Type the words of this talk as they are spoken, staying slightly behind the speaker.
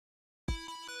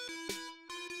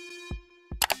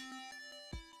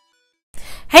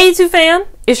Hey YouTube fam,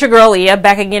 it's your girl Leah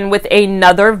back again with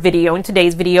another video. In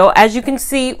today's video, as you can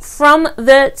see from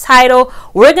the title,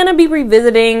 we're going to be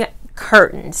revisiting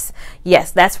curtains.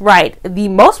 Yes, that's right. The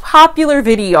most popular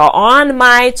video on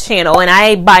my channel, and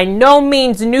I by no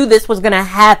means knew this was going to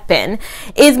happen,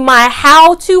 is my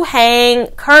how to hang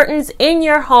curtains in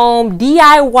your home,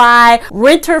 DIY,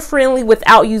 renter friendly,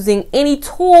 without using any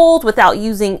tools, without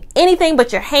using anything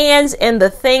but your hands and the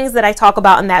things that I talk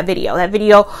about in that video. That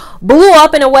video blew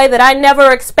up in a way that I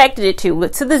never expected it to.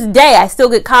 But to this day, I still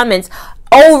get comments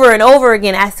over and over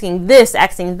again asking this,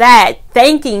 asking that,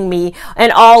 thanking me,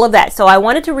 and all of that. So I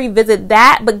wanted to revisit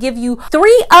that, but give you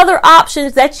 3 other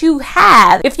options that you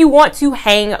have if you want to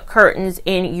hang curtains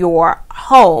in your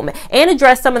home, and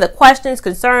address some of the questions,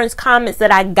 concerns, comments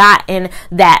that I got in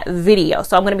that video.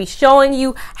 So I'm going to be showing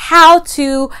you how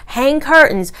to hang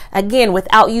curtains, again,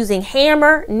 without using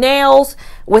hammer, nails,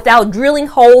 without drilling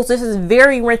holes. This is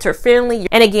very renter friendly.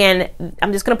 And again,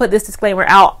 I'm just going to put this disclaimer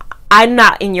out. I'm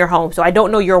not in your home, so I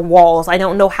don't know your walls. I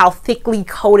don't know how thickly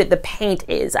coated the paint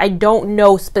is. I don't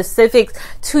know specifics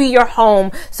to your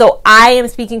home. So I am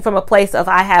speaking from a place of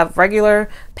I have regular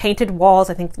painted walls,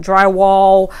 I think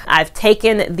drywall. I've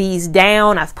taken these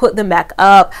down, I've put them back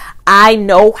up. I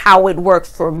know how it works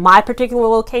for my particular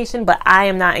location, but I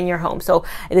am not in your home. So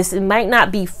this might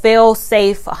not be fail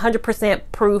safe, 100%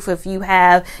 proof if you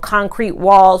have concrete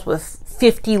walls with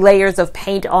 50 layers of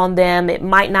paint on them. It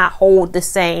might not hold the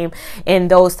same in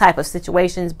those type of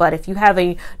situations, but if you have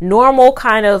a normal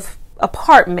kind of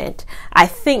apartment, I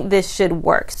think this should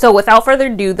work. So without further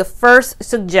ado, the first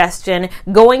suggestion,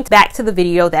 going back to the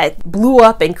video that blew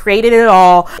up and created it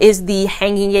all, is the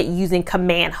hanging it using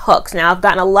command hooks. Now I've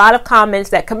gotten a lot of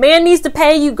comments that command needs to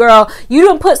pay you, girl. You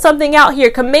don't put something out here.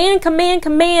 Command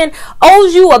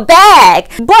owes you a bag.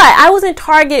 But I was in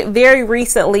Target very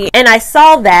recently and I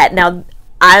saw that. Now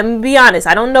I'm gonna be honest,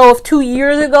 I don't know if 2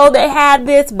 years ago they had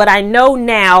this, but I know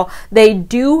now they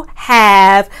do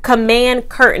have command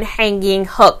curtain hanging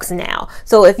hooks now.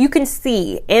 So if you can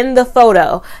see in the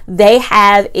photo, they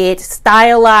have it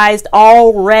stylized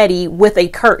already with a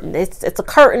curtain. It's a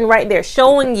curtain right there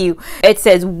showing you. It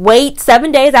says wait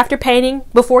 7 days after painting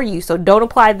before use. So don't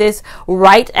apply this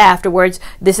right afterwards.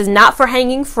 This is not for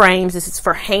hanging frames. This is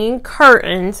for hanging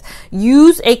curtains.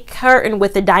 Use a curtain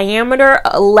with a diameter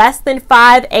less than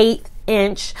 5/8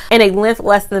 inch and a length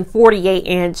less than 48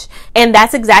 inch. And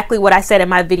that's exactly what I said in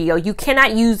my video. You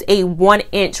cannot use a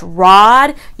 1-inch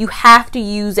rod. You have to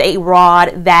use a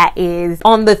rod that is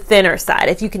on the thinner side.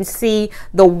 If you can see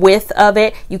the width of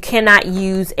it, you cannot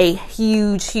use a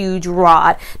huge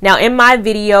rod. Now in my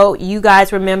video, you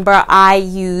guys remember I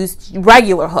used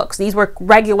regular hooks. These were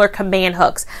regular command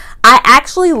hooks. I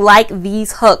actually like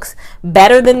these hooks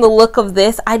better than the look of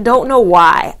this. I don't know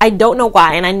why. I don't know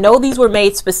why. And I know these were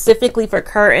made specifically for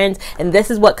curtains and this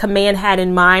is what command had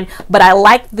in mind, but I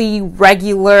like the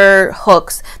regular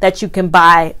hooks that you can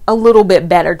buy a little bit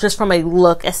better just from a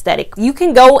look aesthetic. You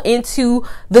can go into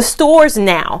the stores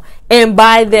now and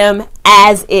buy them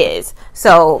as is.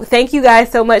 So thank you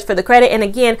guys so much for the credit. And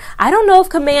again, I don't know if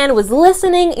command was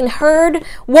listening and heard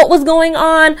what was going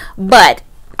on, but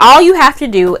all you have to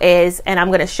do is, and I'm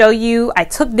going to show you, I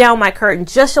took down my curtain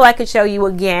just so I could show you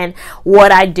again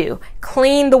what I do.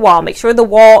 Clean the wall. Make sure the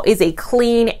wall is a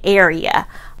clean area.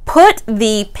 Put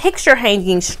the picture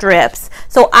hanging strips.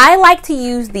 So I like to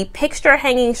use the picture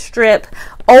hanging strip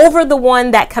over the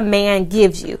one that command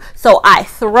gives you. So I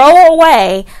throw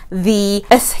away the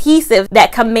adhesive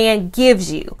that command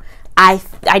gives you. I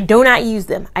do not use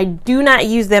them. I do not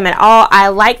use them at all. I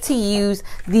like to use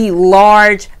the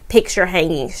large picture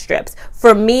hanging strips.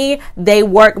 For me, they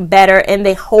work better and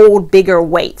they hold bigger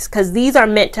weights because these are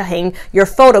meant to hang your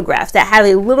photographs that have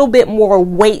a little bit more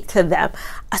weight to them.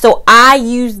 So I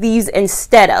use these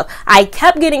instead of. I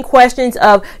kept getting questions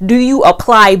of, do you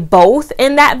apply both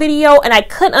in that video? And I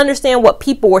couldn't understand what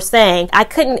people were saying. I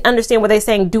couldn't understand what they're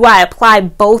saying. Do I apply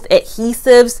both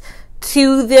adhesives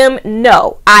to them?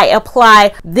 No, I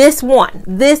apply this one.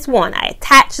 I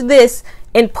attach this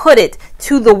and put it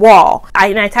to the wall. I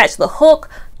attach the hook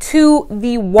to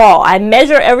the wall. I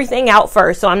measure everything out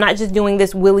first, so I'm not just doing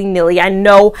this willy-nilly. I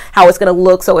know how it's going to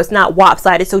look so it's not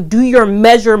lopsided. So do your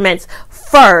measurements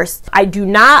first. I do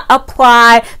not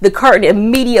apply the curtain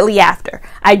immediately after.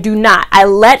 I do not. I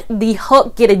let the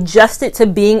hook get adjusted to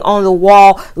being on the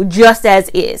wall just as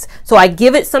is. So I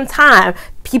give it some time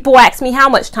People ask me how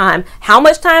much time. How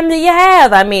much time do you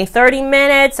have? I mean, 30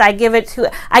 minutes. I give it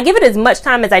as much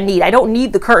time as I need. I don't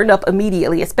need the curtain up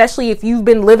immediately, especially if you've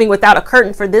been living without a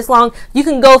curtain for this long. You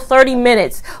can go 30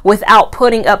 minutes without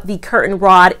putting up the curtain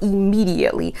rod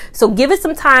immediately. So give it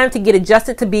some time to get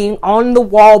adjusted to being on the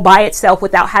wall by itself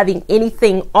without having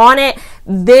anything on it.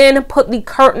 Then put the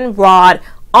curtain rod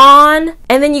on,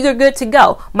 and then you're good to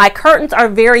go. My curtains are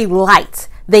very light.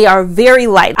 They are very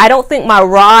light. I don't think my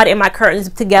rod and my curtains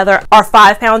together are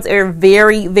 5 pounds. They're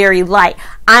very, very light.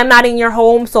 I'm not in your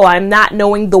home, so I'm not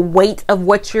knowing the weight of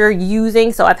what you're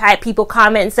using. So I've had people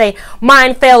comment and say,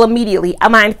 mine fell immediately.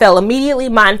 Mine fell immediately.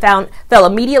 Mine fell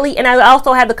immediately. And I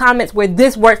also had the comments where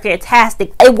this worked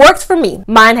fantastic. It works for me.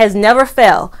 Mine has never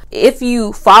fell. If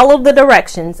you follow the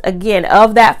directions, again,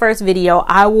 of that first video,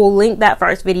 I will link that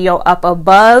first video up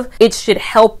above. It should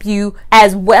help you,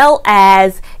 as well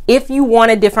as if you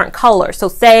want a different color. So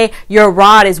say your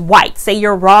rod is white. Say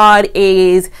your rod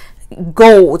is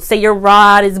gold. Say your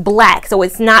rod is black, so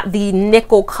it's not the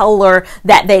nickel color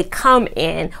that they come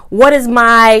in. What is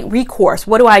my recourse?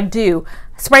 What do I do?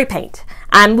 Spray paint.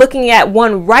 I'm looking at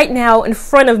one right now in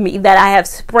front of me that I have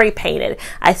spray painted.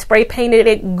 I spray painted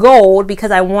it gold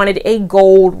because I wanted a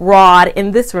gold rod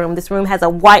in this room. This room has a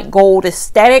white gold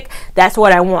aesthetic. That's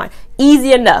what I want.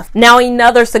 Easy enough. Now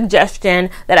another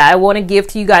suggestion that I want to give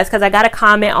to you guys, because I got a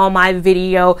comment on my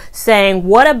video saying,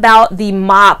 what about the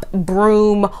mop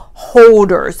broom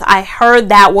holders? I heard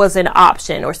that was an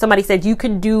option, or somebody said you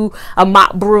could do a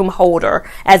mop broom holder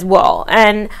as well.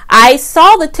 And I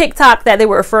saw the TikTok that they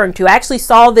were referring to. I actually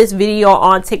saw this video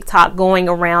on TikTok going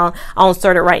around. I'll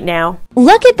insert it right now.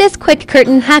 Look at this quick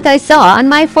curtain hack I saw on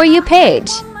my For You page.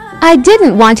 I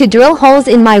didn't want to drill holes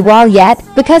in my wall yet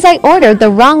because I ordered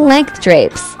the wrong length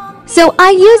drapes. So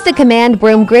I used the command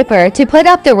broom gripper to put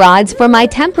up the rods for my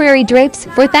temporary drapes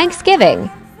for Thanksgiving.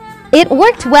 It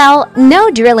worked well, no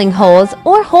drilling holes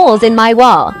or holes in my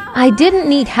wall. I didn't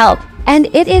need help, and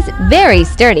it is very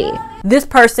sturdy. This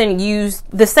person used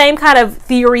the same kind of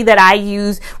theory that I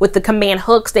use with the command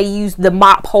hooks. They used the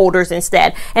mop holders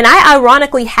instead. And I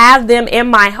ironically have them in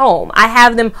my home. I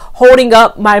have them holding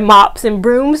up my mops and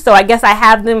brooms. So I guess I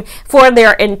have them for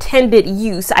their intended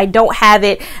use. I don't have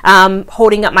it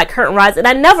holding up my curtain rods. And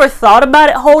I never thought about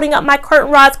it holding up my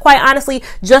curtain rods, quite honestly,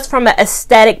 just from an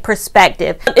aesthetic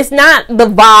perspective. It's not the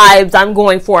vibes I'm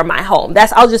going for in my home.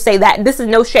 I'll just say that. This is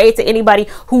no shade to anybody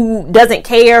who doesn't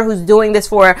care, who's doing this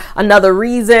for another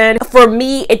reason. For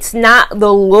me, it's not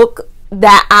the look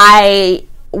that I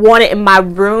want it in my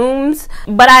rooms,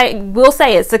 but I will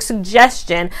say it's a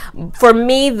suggestion. For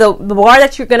me, the bar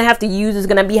that you're gonna have to use is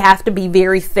gonna have to be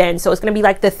very thin. So it's gonna be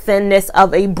like the thinness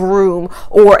of a broom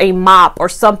or a mop or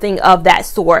something of that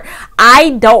sort.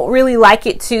 I don't really like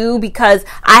it too, because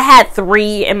I had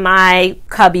 3 in my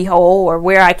cubby hole, or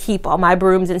where I keep all my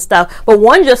brooms and stuff, but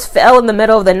one just fell in the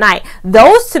middle of the night.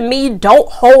 Those to me don't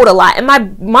hold a lot, and my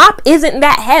mop isn't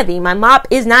that heavy. My mop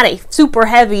is not a super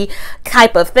heavy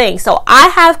type of thing. So I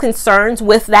have concerns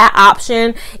with that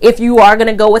option. If you are going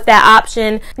to go with that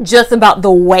option, just about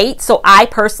the weight. So I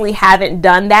personally haven't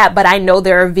done that, but I know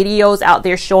there are videos out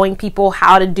there showing people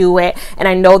how to do it, and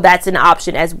I know that's an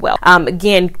option as well.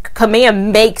 Again,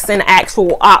 command makes an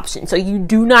actual option, so you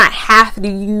do not have to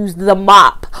use the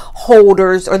mop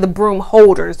holders or the broom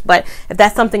holders, but if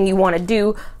that's something you want to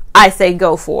do, I say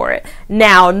go for it.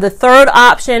 Now, the third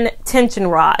option, tension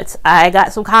rods. I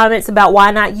got some comments about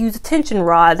why not use a tension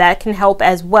rod. That can help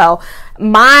as well.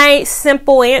 My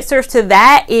simple answer to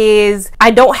that is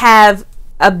I don't have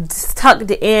a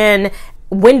tucked in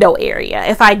window area.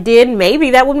 If I did,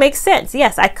 maybe that would make sense.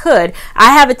 Yes, I could.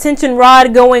 I have a tension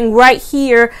rod going right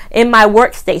here in my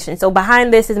workstation. So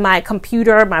behind this is my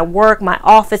computer, my work, my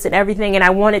office, and everything, and I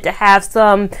wanted to have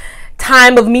some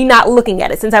time of me not looking at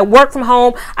it. Since I work from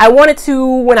home, I wanted to,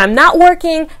 when I'm not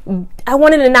working, I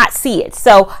wanted to not see it.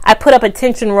 So I put up a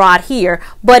tension rod here,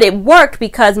 but it worked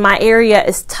because my area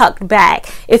is tucked back.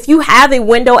 If you have a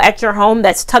window at your home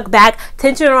that's tucked back,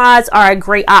 tension rods are a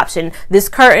great option. This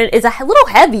curtain is a little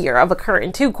heavier of a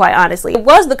curtain too, quite honestly. It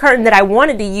was the curtain that I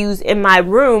wanted to use in my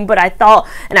room, but I thought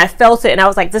and I felt it and I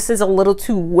was like, this is a little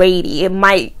too weighty. It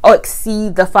might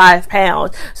exceed the 5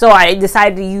 pounds. So I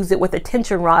decided to use it with a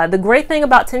tension rod. The great thing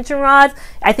about tension rods,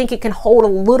 I think it can hold a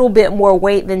little bit more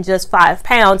weight than just 5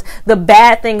 pounds. The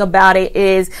bad thing about it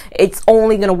is it's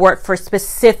only going to work for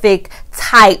specific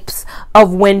types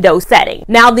of window setting.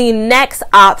 Now the next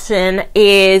option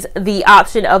is the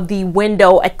option of the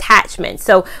window attachment.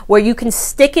 So where you can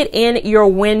stick it in your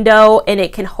window and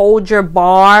it can hold your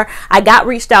bar. I got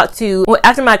reached out to,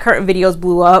 after my curtain videos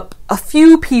blew up, a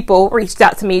few people reached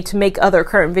out to me to make other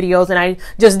curtain videos, and I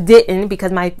just didn't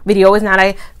because my video is not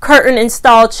a curtain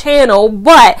install channel.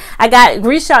 But I got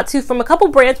reached out to from a couple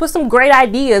brands with some great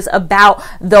ideas about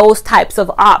those types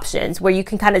of options where you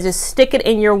can kind of just stick it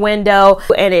in your window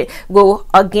and it will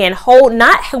again hold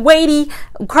not weighty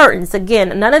curtains.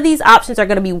 Again, none of these options are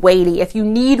going to be weighty. If you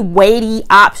need weighty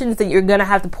options, then you're going to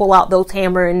have to pull out those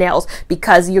hammer and nails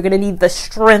because you're going to need the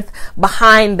strength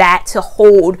behind that to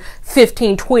hold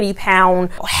 15-20 pound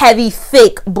heavy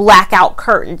thick blackout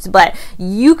curtains. But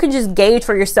you can just gauge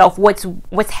for yourself what's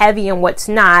heavy and what's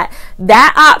not.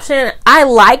 That option, I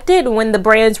liked it when the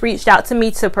brands reached out to me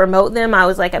to promote them. I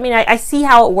was like, I mean, I see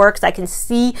how it works. I can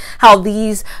see how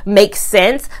these make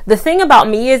sense. The thing about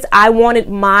me is I wanted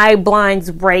my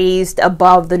blinds raised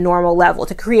above the normal level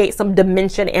to create some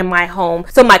dimension in my home.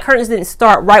 So my curtains didn't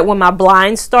start right when my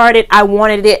blinds started. I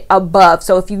wanted it above.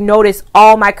 So if you notice,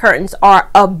 all my curtains are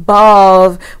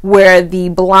above where the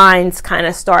blinds kind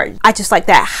of start. I just like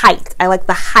that height. I like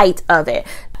the height of it.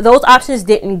 Those options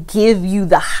didn't give you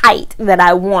the height that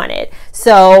I wanted.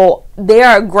 So they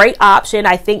are a great option.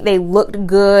 I think they looked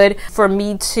good for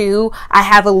me too. I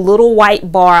have a little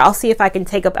white bar. I'll see if I can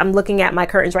take up, I'm looking at my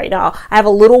curtains right now. I have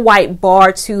a little white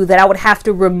bar too that I would have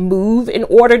to remove in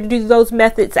order to do those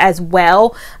methods as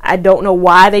well. I don't know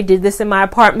why they did this in my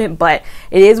apartment, but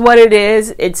it is what it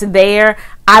is. It's there.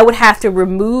 I would have to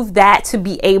remove that to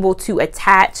be able to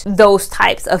attach those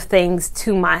types of things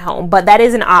to my home. But that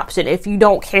is an option if you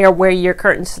don't care where your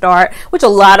curtains start, which a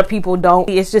lot of people don't.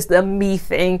 It's just a me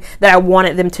thing that I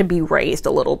wanted them to be raised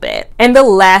a little bit. And the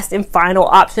last and final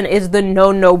option is the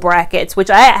NONO brackets, which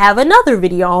I have another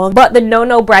video on. But the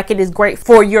NONO bracket is great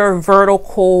for your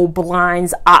vertical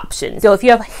blinds option. So if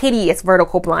you have hideous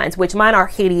vertical blinds, which mine are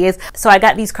hideous, so I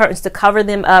got these curtains to cover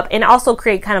them up and also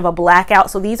create kind of a blackout.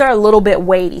 So these are a little bit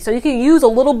weighty. So you can use a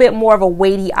little bit more of a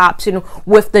weighty option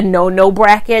with the NONO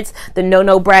brackets. The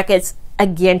NONO brackets,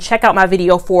 again, check out my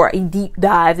video for a deep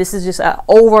dive. This is just an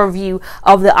overview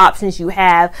of the options you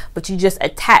have, but you just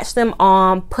attach them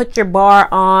on, put your bar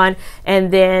on,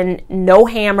 and then no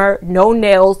hammer, no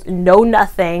nails, no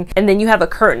nothing. And then you have a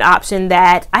curtain option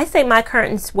that I say my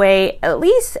curtains weigh at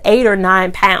least 8 or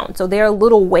 9 pounds. So they're a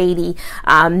little weighty.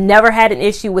 Never had an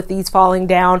issue with these falling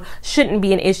down. Shouldn't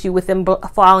be an issue with them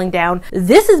falling down.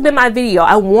 This has been my video.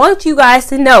 I want you guys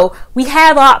to know we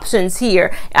have options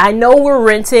here. I know we're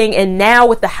renting, and now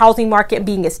with the housing market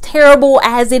being as terrible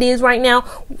as it is right now,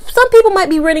 some people might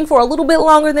be renting for a little bit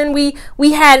longer than we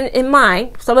had in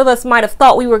mind. Some of us might have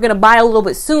thought we were going to buy a little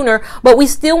bit sooner, but we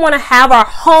still want to have our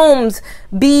homes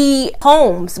be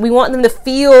homes. We want them to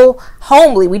feel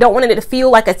homely. We don't want it to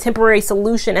feel like a temporary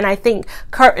solution. And I think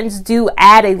curtains do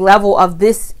add a level of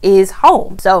this is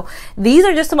home. So these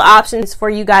are just some options for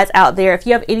you guys out there. If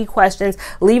you have any questions,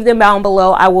 leave them down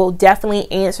below. I will definitely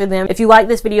answer them. If you like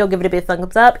this video, give it a big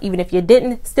thumbs up. Even if you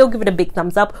didn't, still give it a big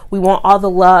thumbs up. We want all the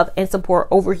love and support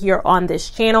over here on this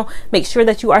channel. Make sure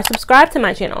that you are subscribed to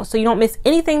my channel so you don't miss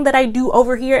anything that I do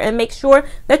over here, and make sure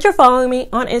that you're following me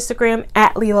on Instagram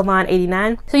at LinenZone89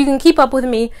 so you can keep up with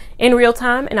me in real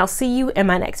time, and I'll see you in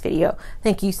my next video.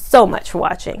 Thank you so much for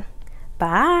watching.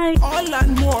 Bye. All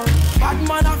and more. Bad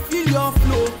man, I feel your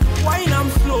flow. Wine I'm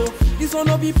slow. This one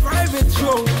will be private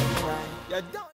show.